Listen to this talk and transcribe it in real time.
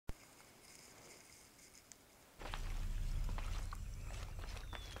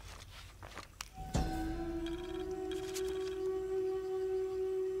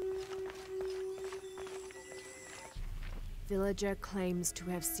villager claims to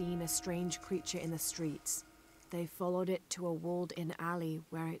have seen a strange creature in the streets. They followed it to a walled-in alley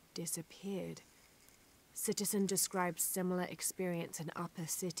where it disappeared. Citizen described similar experience in Upper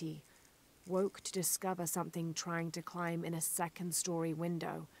City. Woke to discover something trying to climb in a second-story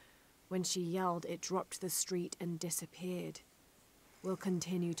window. When she yelled, it dropped to the street and disappeared. We'll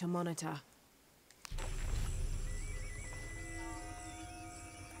continue to monitor.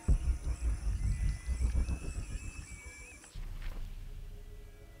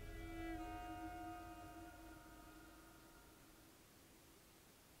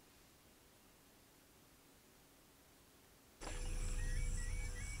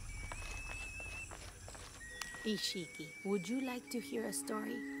 Ishiki, would you like to hear a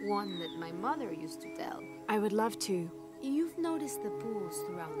story? One that my mother used to tell. I would love to. You've noticed the pools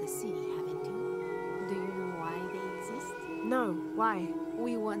throughout the city, haven't you? Do you know why they exist? No, why?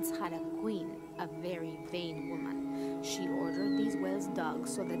 We once had a queen, a very vain woman. She ordered these wells dug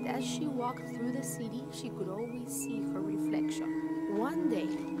so that as she walked through the city, she could always see her reflection. One day,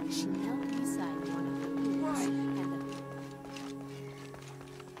 she knelt beside one of the pools, and the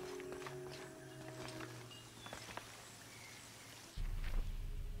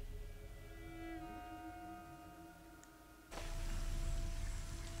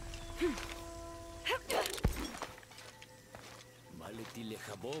Maletile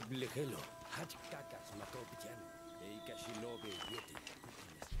Habob Lehelo, Hachkakas Makopian, Eikashinobe Yeti.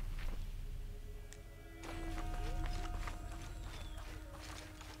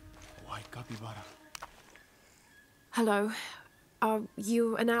 White capybara. Hello. Are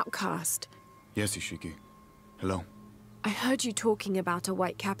you an outcast? Yes, Ishiki. Hello. I heard you talking about a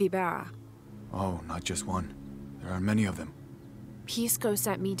white capybara. Oh, not just one. There are many of them. Pisco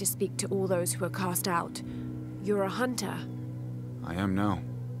sent me to speak to all those who are cast out. You're a hunter. I am now.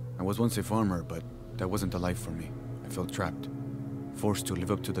 I was once a farmer, but that wasn't the life for me. I felt trapped. Forced to live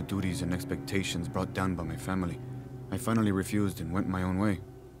up to the duties and expectations brought down by my family. I finally refused and went my own way.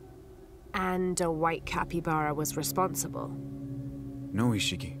 And a white capybara was responsible. No,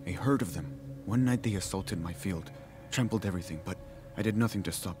 Ishiki. A herd of them. One night they assaulted my field, trampled everything, but I did nothing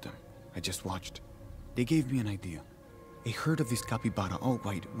to stop them. I just watched. They gave me an idea. A herd of these capybara, all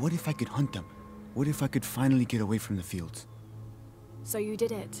white. What if I could hunt them? What if I could finally get away from the fields? So you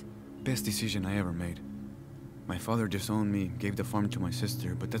did it? Best decision I ever made. My father disowned me, gave the farm to my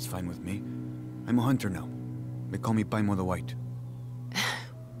sister, but that's fine with me. I'm a hunter now. They call me Paimon the White.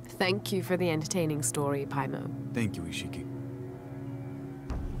 Thank you for the entertaining story, Paimon. Thank you, Ishiki.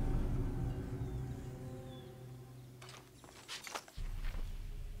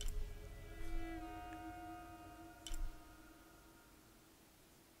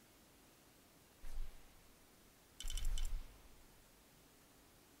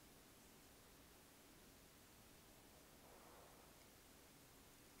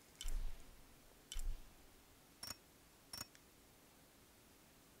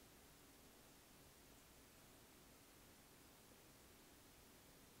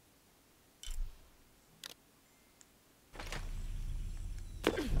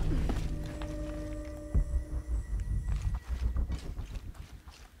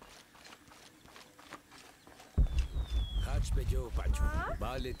 Bejo Pacho,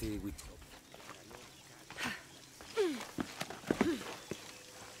 Balete with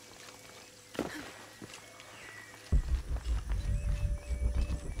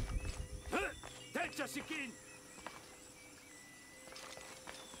Sikin!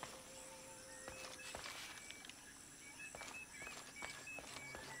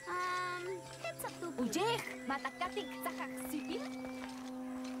 Heads up to Ujek, matakatik sa kaksipil.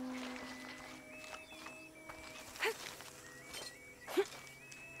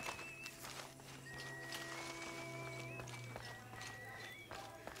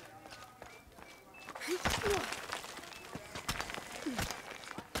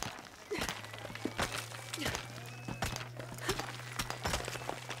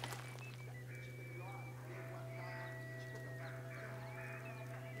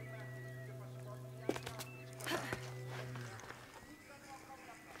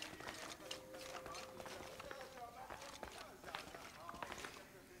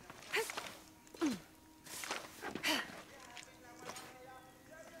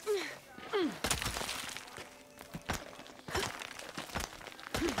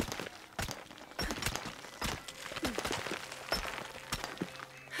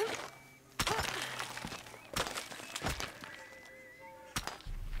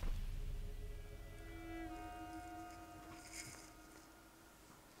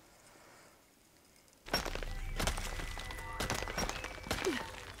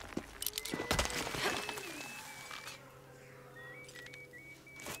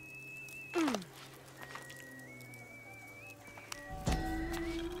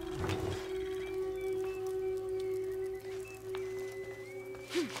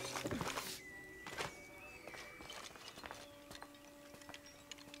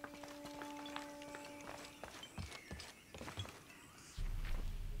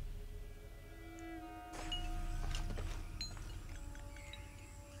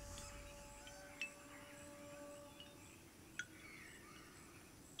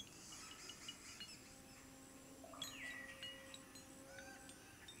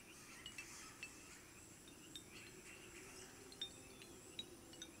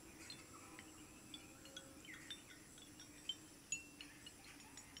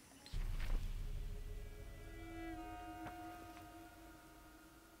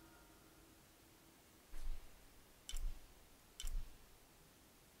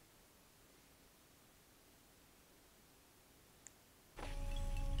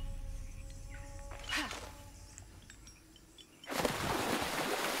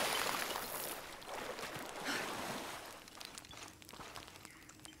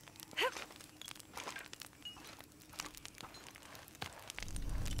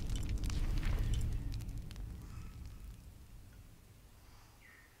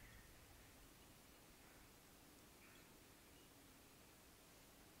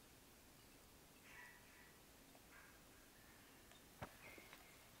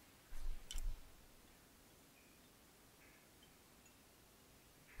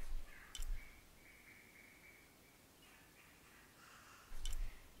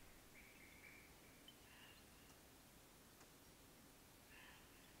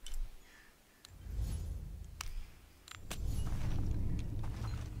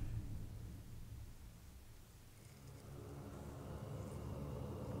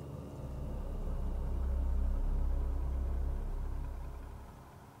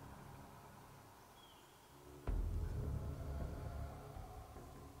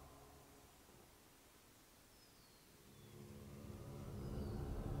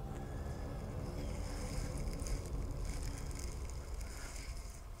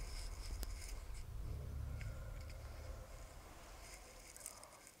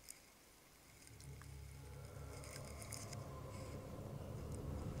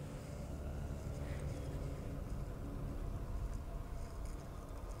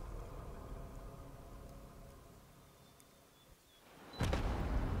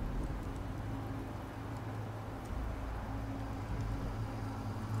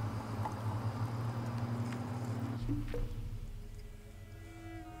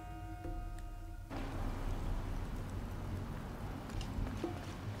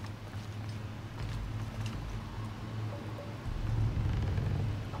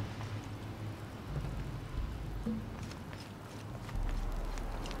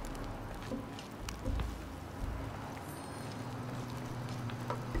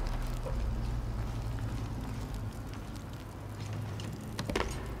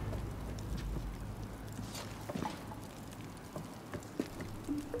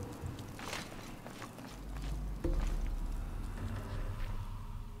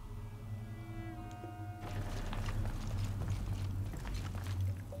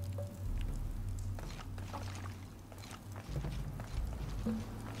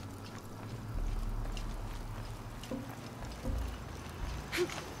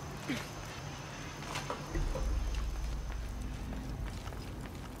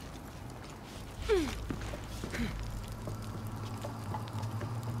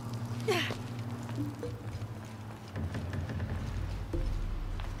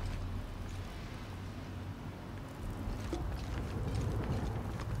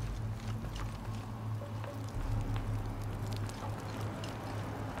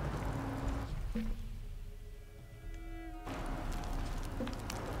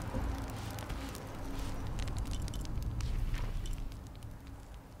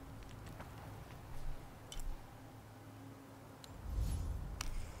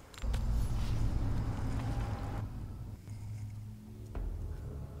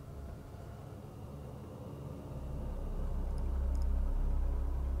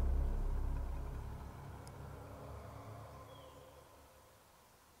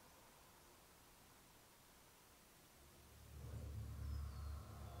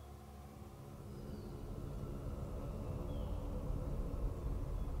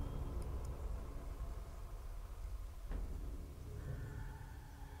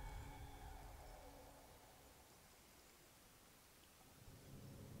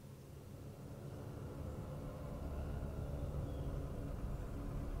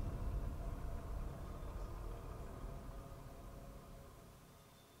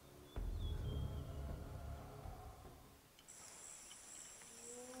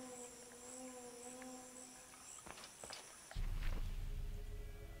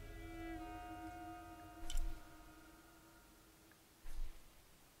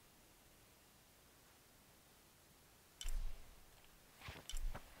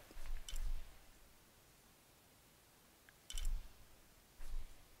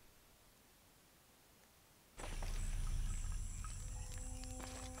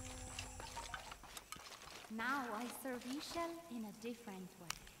 Now I serve Ishel in a different way.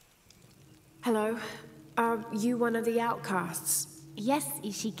 Hello. Are you one of the outcasts? Yes,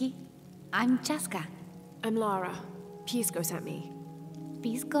 Ishiki. I'm Chaska. I'm Lara. Pisco sent me.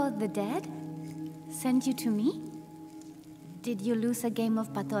 Pisco the dead? Sent you to me? Did you lose a game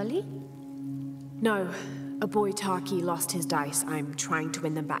of Patoli? No. A boy Taki lost his dice. I'm trying to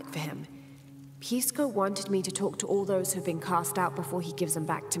win them back for him. Pisco wanted me to talk to all those who've been cast out before he gives them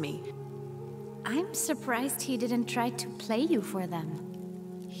back to me. I'm surprised he didn't try to play you for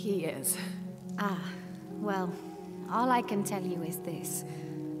them. He is. Ah, well, all I can tell you is this.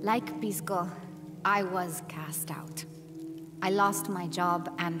 Like Pisco, I was cast out. I lost my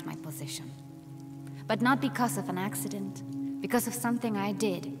job and my position. But not because of an accident. Because of something I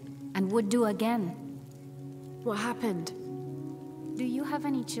did, and would do again. What happened? Do you have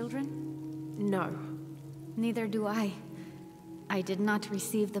any children? No. Neither do I. I did not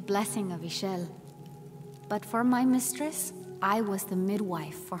receive the blessing of Ishel. But for my mistress, I was the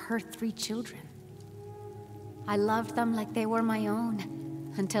midwife for her 3 children. I loved them like they were my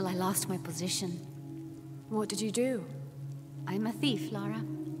own, until I lost my position. What did you do? I'm a thief, Lara.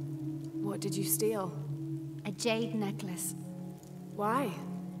 What did you steal? A jade necklace. Why?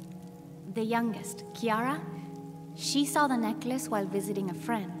 The youngest, Kiara, she saw the necklace while visiting a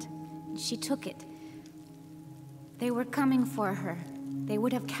friend. She took it. They were coming for her. They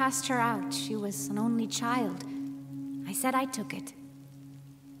would have cast her out. She was an only child. I said I took it.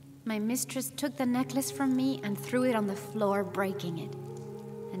 My mistress took the necklace from me and threw it on the floor, breaking it,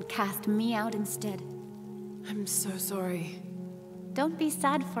 and cast me out instead. I'm so sorry. Don't be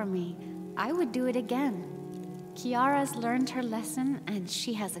sad for me. I would do it again. Kiara's learned her lesson, and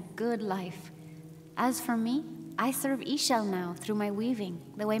she has a good life. As for me, I serve Ishel now through my weaving,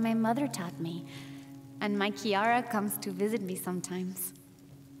 the way my mother taught me. And my Kiara comes to visit me sometimes.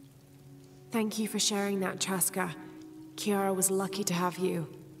 Thank you for sharing that, Chaska. Kiara was lucky to have you.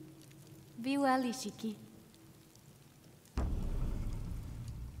 Be well, Ishiki.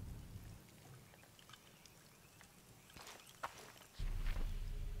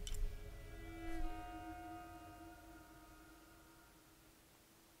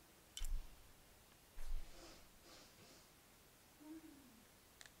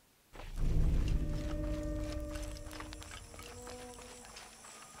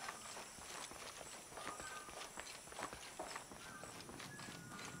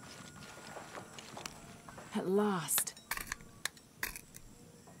 At last.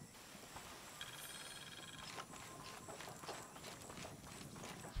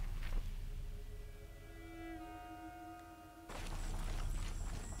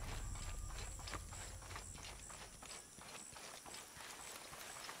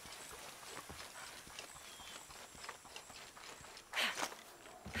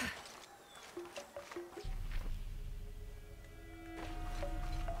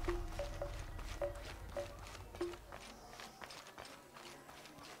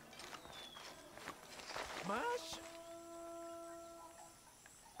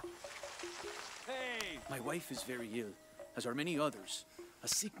 Hey! My wife is very ill, as are many others. A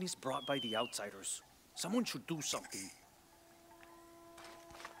sickness brought by the outsiders. Someone should do something.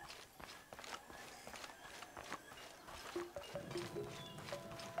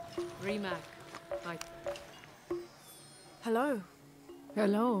 Rimac, Hello.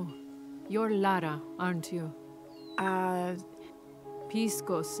 Hello. You're Lara, aren't you?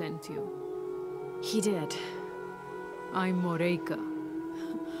 Pisco sent you. He did. I'm Moreika.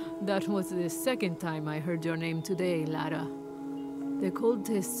 That was the second time I heard your name today, Lara. The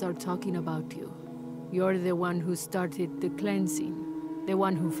cultists are talking about you. You're the one who started the cleansing. The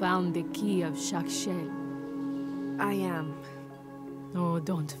one who found the key of Shakshel. I am. Oh,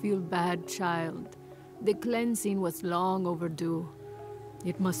 don't feel bad, child. The cleansing was long overdue.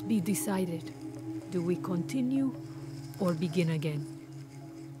 It must be decided. Do we continue or begin again?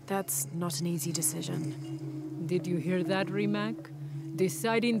 That's not an easy decision. Did you hear that, Rimac?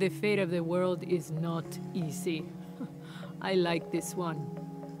 Deciding the fate of the world is not easy. I like this one.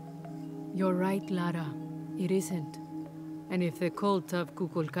 You're right, Lara. It isn't. And if the cult of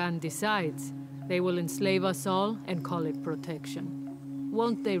Kukulkan decides, they will enslave us all and call it protection.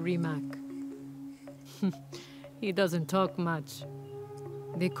 Won't they, Rimac? He doesn't talk much.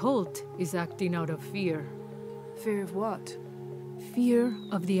 The cult is acting out of fear. Fear of what? Fear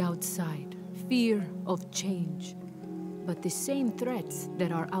of the outside. Fear of change. But the same threats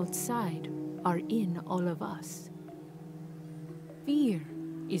that are outside are in all of us. Fear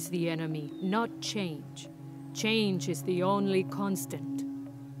is the enemy, not change. Change is the only constant.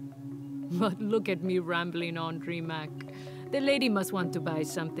 But look at me rambling on, Rimac. The lady must want to buy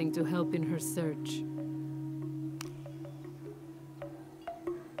something to help in her search.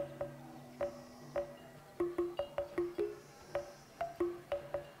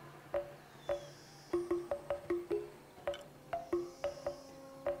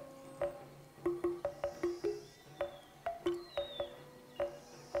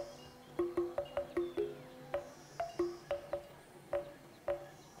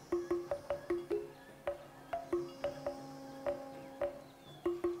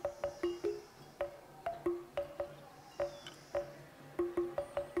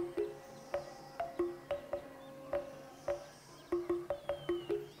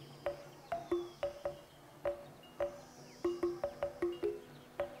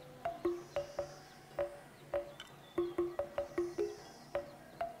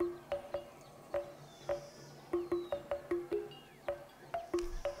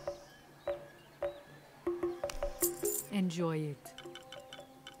 Enjoy it.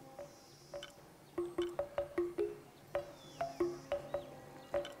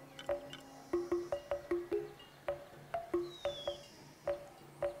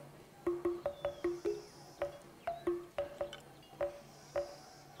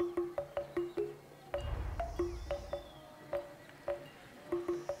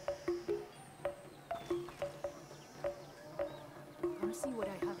 I'll see what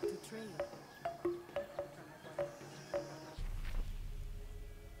I have to trade.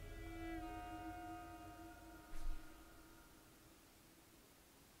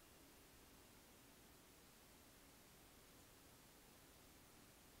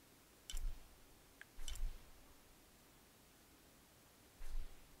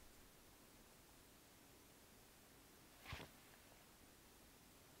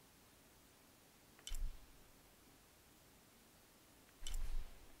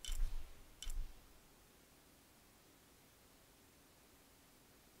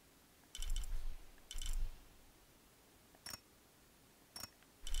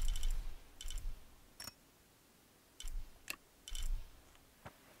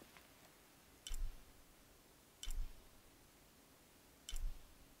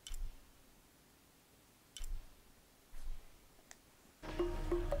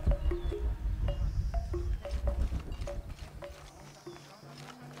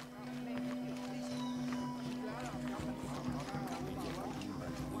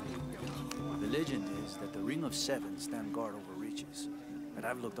 The legend is that the Ring of Seven stand guard over riches. but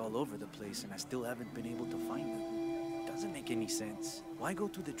I've looked all over the place and I still haven't been able to find them. Doesn't make any sense. Why go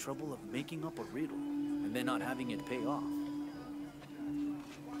to the trouble of making up a riddle and then not having it pay off?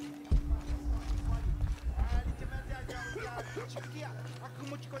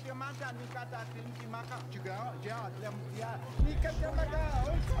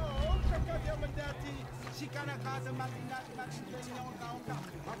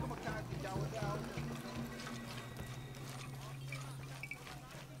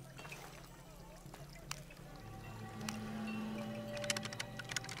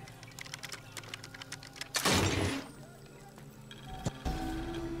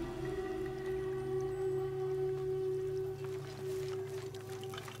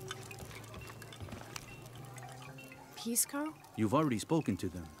 Pisco? You've already spoken to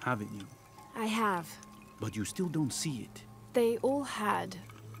them, haven't you? I have. But you still don't see it. They all had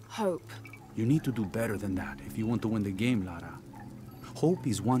hope. You need to do better than that if you want to win the game, Lara. Hope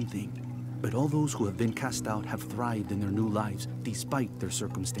is one thing, but all those who have been cast out have thrived in their new lives despite their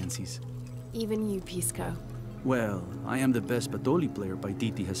circumstances. Even you, Pisco. Well, I am the best Patoli player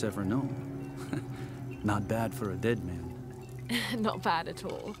Paititi has ever known. Not bad for a dead man. Not bad at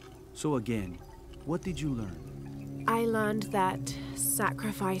all. So again, what did you learn? I learned that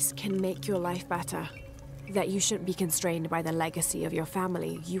sacrifice can make your life better. That you shouldn't be constrained by the legacy of your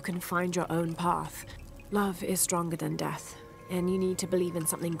family. You can find your own path. Love is stronger than death, and you need to believe in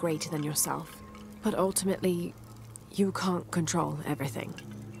something greater than yourself. But ultimately, you can't control everything.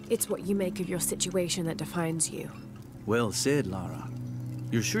 It's what you make of your situation that defines you. Well said, Lara.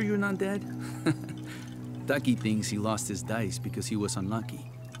 You're sure you're not dead? Taki thinks he lost his dice because he was unlucky.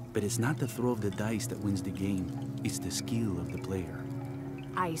 But it's not the throw of the dice that wins the game. It's the skill of the player.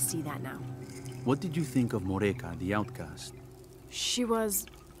 I see that now. What did you think of Moreka, the outcast? She was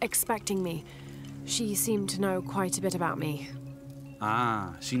expecting me. She seemed to know quite a bit about me.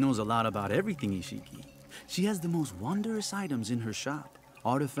 Ah, she knows a lot about everything, Ishiki. She has the most wondrous items in her shop.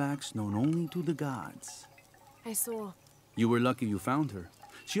 Artifacts known only to the gods. I saw. You were lucky you found her.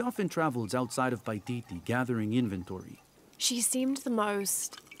 She often travels outside of Paititi, gathering inventory. She seemed the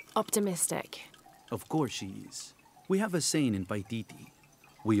most optimistic. Of course she is. We have a saying in Paititi.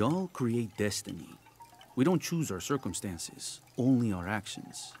 We all create destiny. We don't choose our circumstances, only our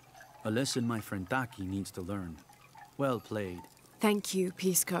actions. A lesson my friend Taki needs to learn. Well played. Thank you,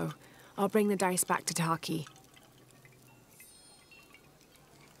 Pisco. I'll bring the dice back to Taki.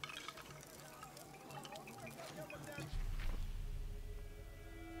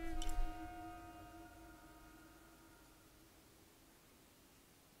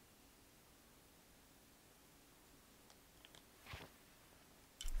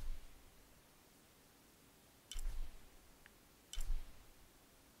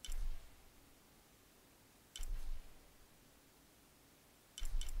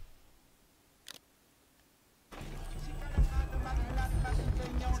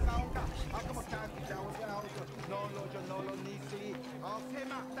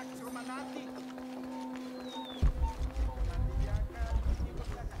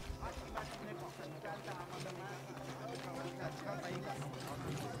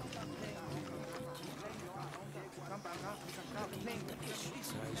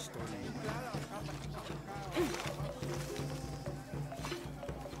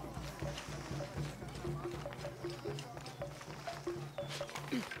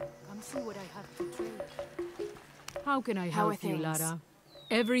 Come see what I have to trade. How can I How are help you, things? Lara?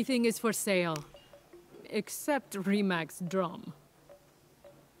 Everything is for sale. Except Rimax's drum.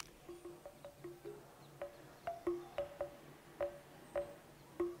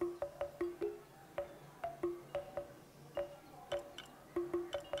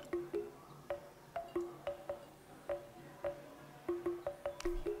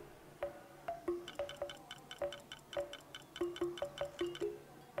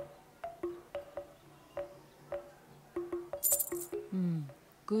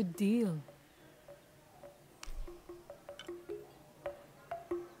 Good deal.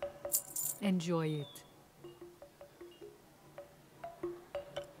 Enjoy it.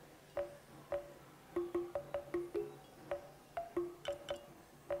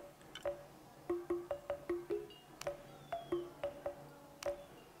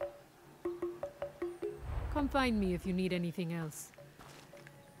 Come find me if you need anything else.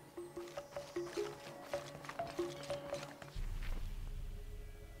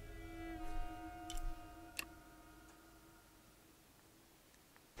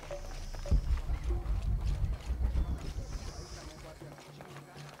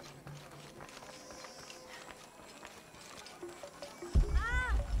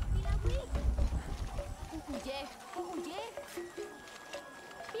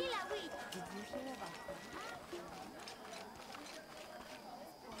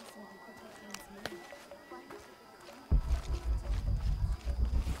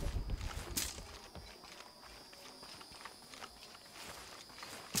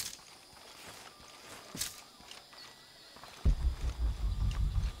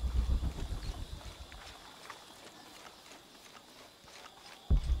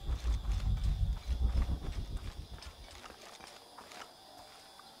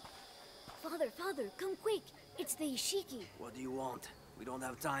 Father, come quick! It's the Ishiki. What do you want? We don't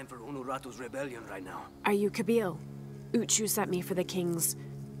have time for Unuratu's rebellion right now. Are you Kabil? Uchu sent me for the king's...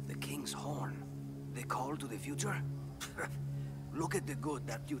 The king's horn? The call to the future? Look at the good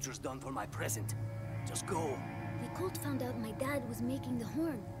that future's done for my present. Just go. The cult found out my dad was making the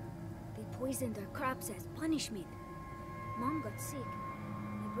horn. They poisoned our crops as punishment. Mom got sick.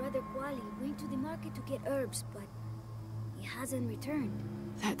 My brother Kuali went to the market to get herbs, but he hasn't returned.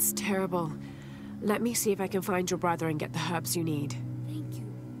 That's terrible. Let me see if I can find your brother and get the herbs you need. Thank you.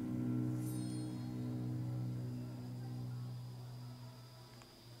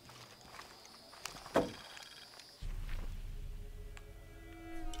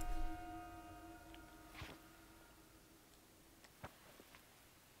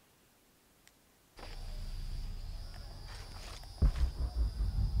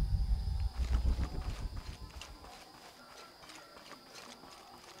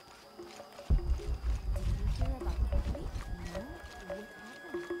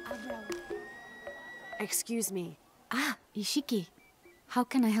 Excuse me. Ah, Ishiki. How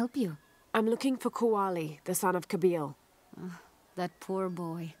can I help you? I'm looking for Kuali, the son of Kabil. That poor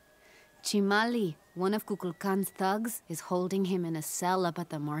boy. Chimali, one of Kukulkan's thugs, is holding him in a cell up at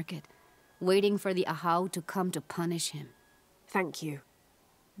the market, waiting for the Ahau to come to punish him. Thank you.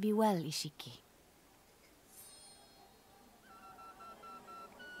 Be well, Ishiki.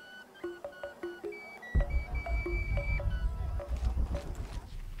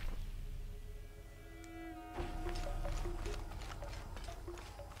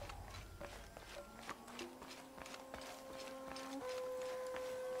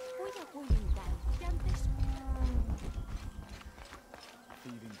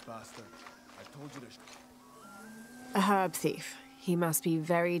 Thieving bastard. I told you to... A herb thief. He must be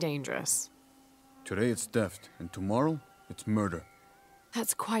very dangerous. Today it's theft, and tomorrow it's murder.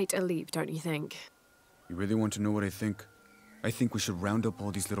 That's quite a leap, don't you think? You really want to know what I think? I think we should round up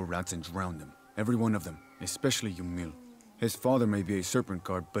all these little rats and drown them. Every one of them, especially Yumil. His father may be a serpent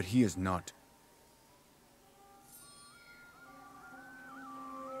guard, but he is not.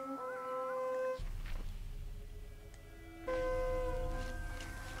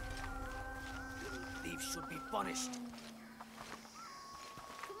 Thieves should be punished.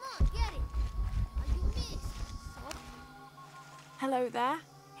 Come on, get it! Are you missed? Hello there.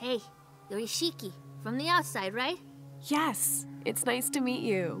 Hey, you're Ishiki. From the outside, right? Yes, it's nice to meet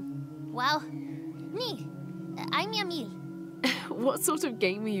you. Well, me. I'm Yamil. What sort of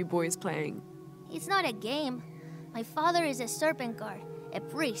game are you boys playing? It's not a game. My father is a serpent guard, a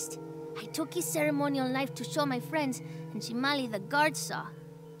priest. I took his ceremonial knife to show my friends, and Shimali the guard saw.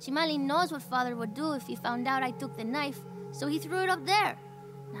 Shimali knows what father would do if he found out I took the knife, so he threw it up there.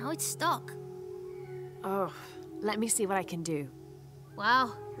 Now it's stuck. Oh, let me see what I can do.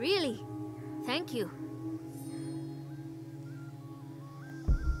 Wow, really? Thank you.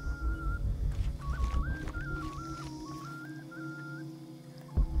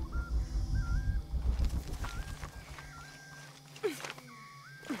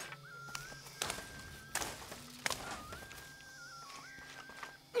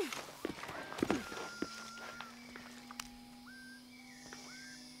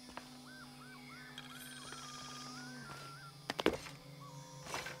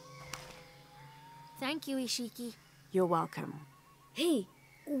 Thank you, Ishiki. You're welcome. Hey,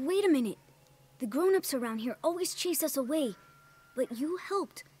 wait a minute. The grown-ups around here always chase us away. But you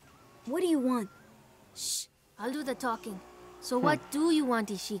helped. What do you want? Shh, I'll do the talking. So what do you want,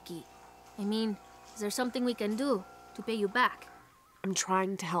 Ishiki? I mean, is there something we can do to pay you back? I'm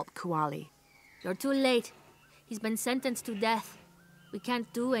trying to help Kuali. You're too late. He's been sentenced to death. We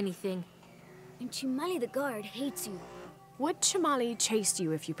can't do anything. And Chimali the guard hates you. Would Chimali chase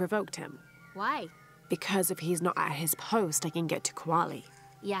you if you provoked him? Why? Because if he's not at his post, I can get to Kuali.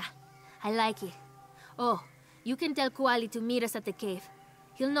 Yeah, I like it. Oh, you can tell Kuali to meet us at the cave.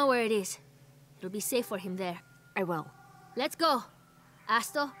 He'll know where it is. It'll be safe for him there. I will. Let's go.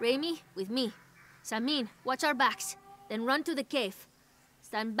 Asto, Raimi, with me. Samin, watch our backs. Then run to the cave.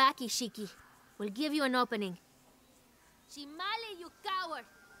 Stand back, Ishiki. We'll give you an opening. Shimali, you coward!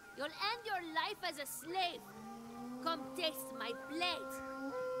 You'll end your life as a slave. Come taste my blade.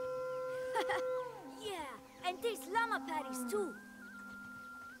 Yeah, and taste llama patties too.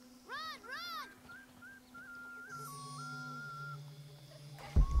 Run, run!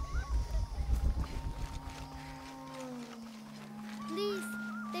 Please,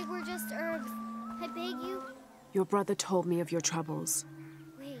 they were just herbs. I beg you. Your brother told me of your troubles.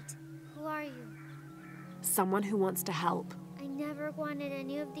 Wait, who are you? Someone who wants to help. I never wanted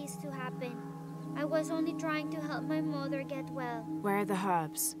any of these to happen. I was only trying to help my mother get well. Where are the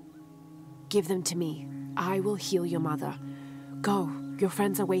herbs? Give them to me. I will heal your mother. Go. Your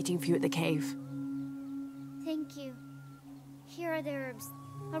friends are waiting for you at the cave. Thank you. Here are the herbs.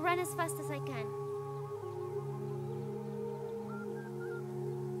 I'll run as fast as I can.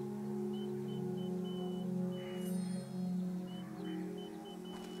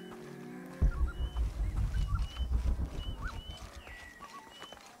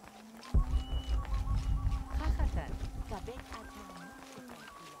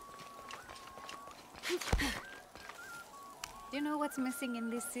 Do you know what's missing in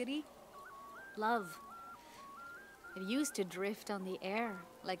this city? Love. It used to drift on the air,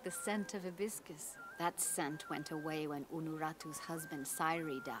 like the scent of hibiscus. That scent went away when Unuratu's husband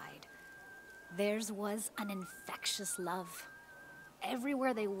Sairi died. Theirs was an infectious love.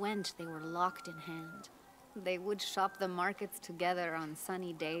 Everywhere they went, they were locked in hand. They would shop the markets together on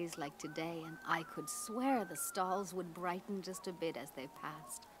sunny days like today, and I could swear the stalls would brighten just a bit as they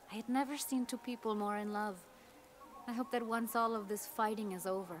passed. I had never seen two people more in love. I hope that once all of this fighting is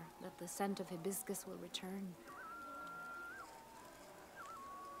over, that the scent of hibiscus will return.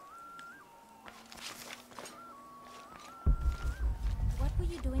 What were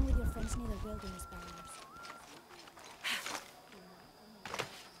you doing with your friends near the wilderness barriers?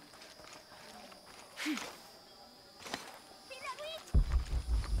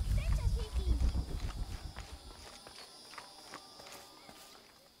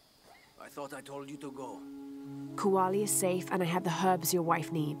 I thought I told you to go. Kuali is safe, and I have the herbs your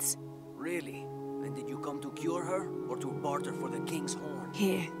wife needs. Really? And did you come to cure her, or to barter for the king's horn?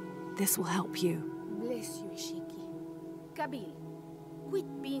 Here, this will help you. Bless you, Ishiki. Kabil,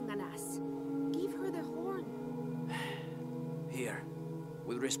 quit being an ass. Give her the horn. Here,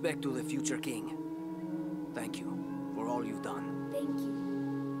 with respect to the future king. Thank you for all you've done. Thank you.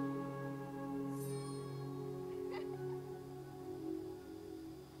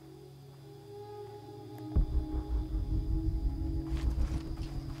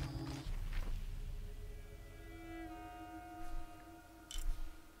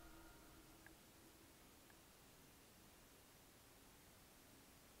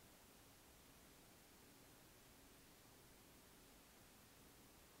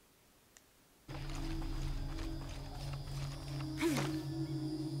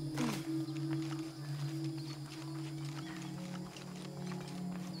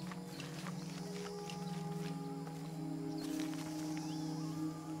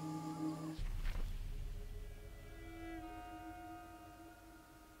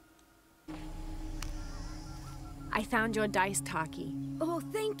 I found your dice, Taki. Oh,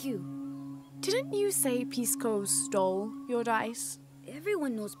 thank you. Didn't you say Pisco stole your dice?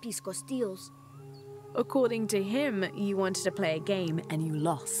 Everyone knows Pisco steals. According to him, you wanted to play a game and you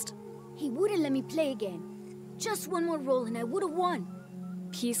lost. He wouldn't let me play again. Just one more roll and I would have won.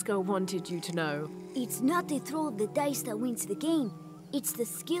 Pisco wanted you to know. It's not the throw of the dice that wins the game. It's the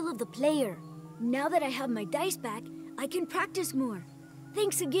skill of the player. Now that I have my dice back, I can practice more.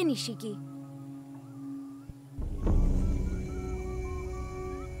 Thanks again, Ishiki.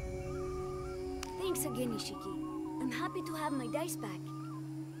 Thanks again, Ishiki. I'm happy to have my dice back.